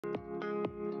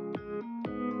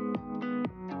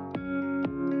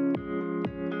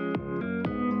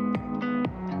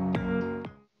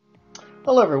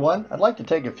Hello everyone, I'd like to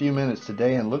take a few minutes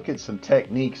today and look at some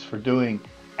techniques for doing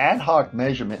ad hoc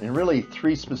measurement in really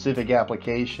three specific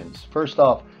applications. First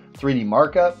off, 3D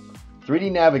markup,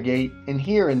 3DNavigate, and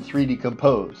here in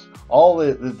 3DCompose. All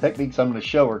the techniques I'm going to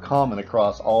show are common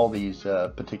across all these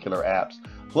particular apps.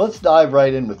 So let's dive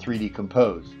right in with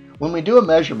 3DCompose. When we do a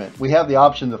measurement, we have the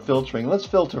option of filtering. Let's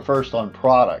filter first on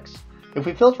products. If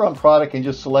we filter on product and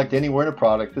just select anywhere in a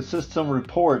product, the system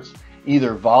reports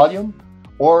either volume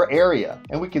or area,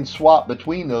 and we can swap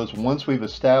between those once we've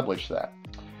established that.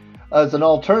 As an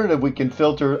alternative, we can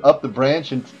filter up the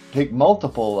branch and pick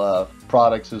multiple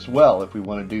products as well if we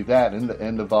want to do that,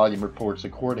 and the volume reports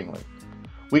accordingly.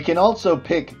 We can also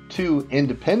pick two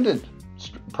independent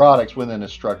products within a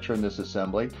structure in this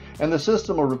assembly, and the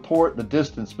system will report the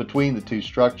distance between the two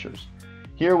structures.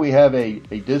 Here we have a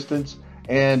distance,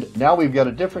 and now we've got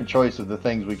a different choice of the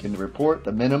things we can report,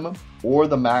 the minimum or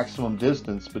the maximum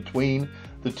distance between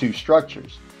the two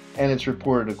structures, and it's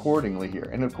reported accordingly here.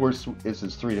 And of course, this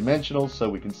is three-dimensional, so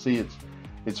we can see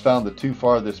it's found the two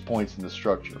farthest points in the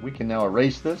structure. We can now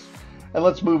erase this, and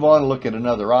let's move on and look at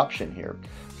another option here.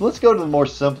 So let's go to the more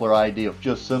simpler idea of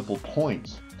just simple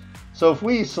points. So if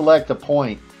we select a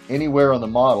point anywhere on the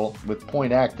model with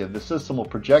point active, the system will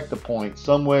project the point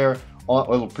somewhere on,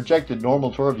 or it'll project it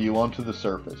normal to our view onto the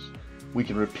surface. We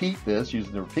can repeat this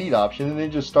using the repeat option and then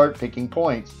just start picking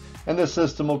points, and the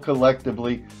system will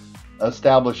collectively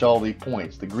establish all the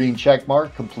points. The green check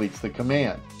mark completes the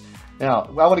command. Now,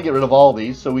 I want to get rid of all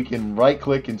these, so we can right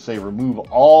click and say remove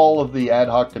all of the ad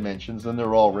hoc dimensions, and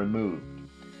they're all removed.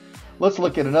 Let's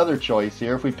look at another choice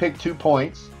here. If we pick 2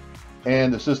 points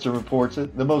and the system reports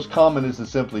it, the most common is to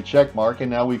simply check mark,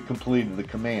 and now we've completed the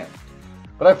command.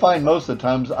 But I find most of the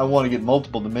times I want to get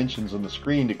multiple dimensions on the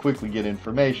screen to quickly get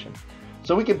information.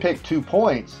 So we can pick 2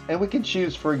 points, and we can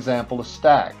choose, for example, a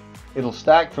stack. It'll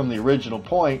stack from the original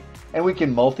point, and we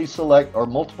can multi-select or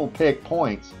multiple pick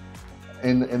points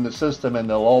in the system, and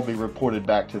they'll all be reported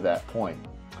back to that point.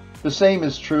 The same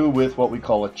is true with what we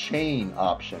call a chain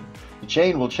option. The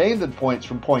chain will chain the points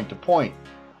from point to point.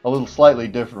 A little slightly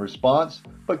different response,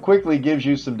 but quickly gives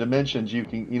you some dimensions you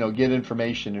can get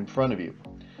information in front of you.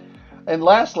 And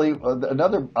lastly,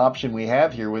 another option we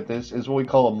have here with this is what we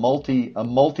call a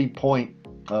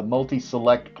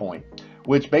multi-select point,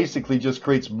 which basically just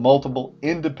creates multiple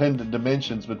independent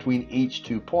dimensions between each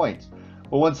 2 points.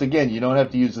 But once again, you don't have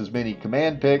to use as many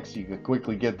command picks. You can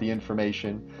quickly get the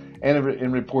information, and it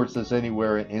reports this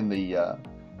anywhere in the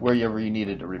wherever you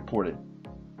needed to report it.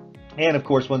 And of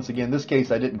course, once again, in this case,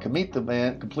 I didn't complete the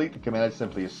command, I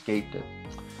simply escaped it.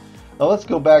 Now let's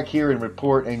go back here and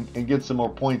report and get some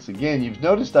more points again. You've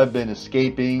noticed I've been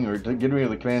escaping or getting rid of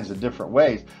the commands in different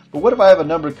ways. But what if I have a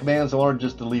number of commands I want to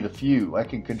just delete a few? I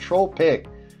can control pick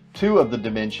 2 of the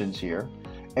dimensions here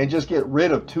and just get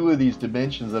rid of 2 of these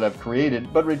dimensions that I've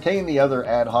created, but retain the other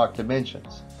ad hoc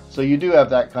dimensions. So you do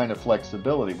have that kind of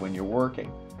flexibility when you're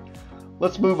working.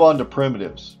 Let's move on to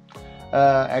primitives.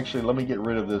 Actually, let me get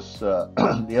rid of this,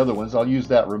 the other ones. I'll use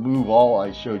that remove all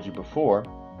I showed you before.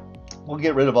 We'll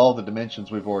get rid of all the dimensions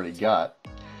we've already got.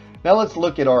 Now let's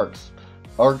look at arcs,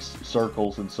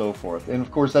 circles, and so forth. And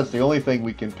of course, that's the only thing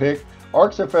we can pick.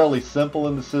 Arcs are fairly simple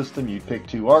in the system. You pick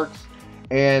 2 arcs,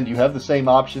 and you have the same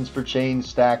options for chain,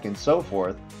 stack, and so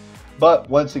forth. But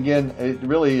once again, it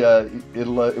really it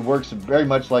works very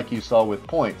much like you saw with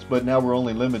points. But now we're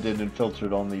only limited and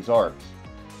filtered on these arcs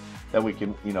that we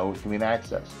can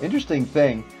access. Interesting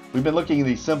thing, we've been looking at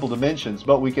these simple dimensions,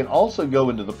 but we can also go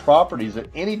into the properties at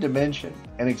any dimension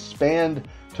and expand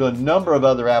to a number of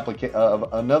other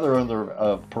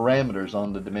parameters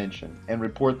on the dimension and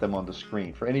report them on the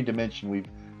screen for any dimension we've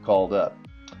called up.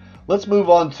 Let's move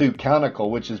on to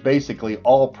Conical, which is basically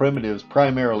all primitives,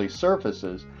 primarily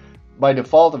surfaces. By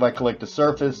default, if I collect a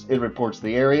surface, it reports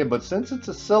the area, but since it's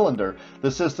a cylinder,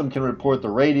 the system can report the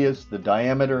radius, the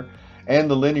diameter, and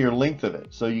the linear length of it,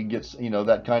 so you get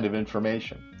that kind of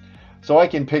information. So I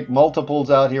can pick multiples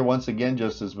out here once again,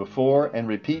 just as before, and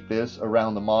repeat this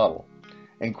around the model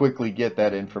and quickly get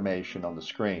that information on the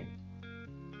screen.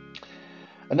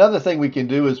 Another thing we can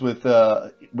do is with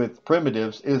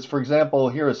primitives is, for example,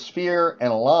 here a sphere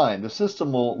and a line. The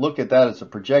system will look at that as a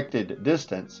projected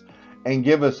distance and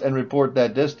give us and report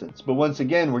that distance. But once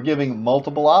again, we're giving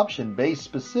multiple options based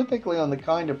specifically on the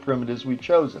kind of primitives we've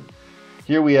chosen.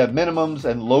 Here we have minimums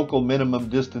and local minimum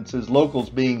distances,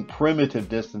 locals being primitive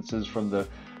distances from the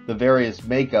various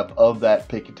makeup of that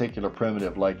particular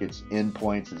primitive, like its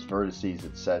endpoints, its vertices,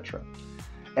 etc.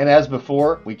 And as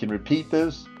before, we can repeat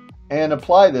this and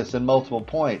apply this in multiple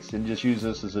points and just use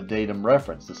this as a datum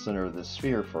reference, the center of the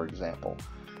sphere, for example,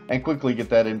 and quickly get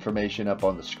that information up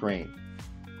on the screen.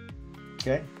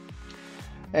 Okay.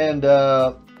 And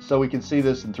so we can see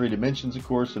this in 3 dimensions, of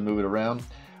course, and move it around.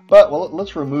 But well,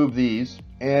 let's remove these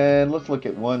and let's look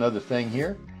at one other thing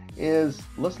here.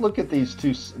 Let's look at these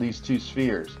two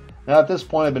spheres. Now at this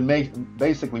point I've been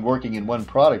basically working in one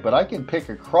product, but I can pick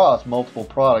across multiple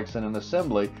products in an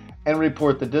assembly and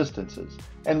report the distances.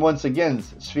 And once again,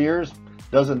 spheres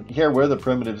doesn't care where the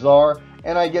primitives are,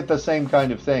 and I get the same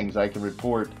kind of things. I can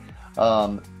report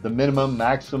the minimum,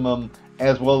 maximum,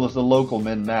 as well as the local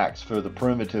min-max for the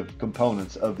primitive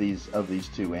components of these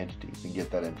two entities, and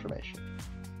get that information.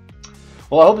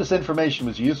 Well, I hope this information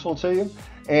was useful to you.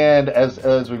 And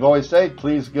as we've always said,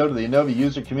 please go to the ENOVIA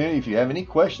user community if you have any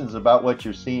questions about what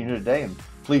you're seeing here today, and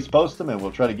please post them and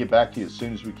we'll try to get back to you as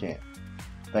soon as we can.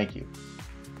 Thank you.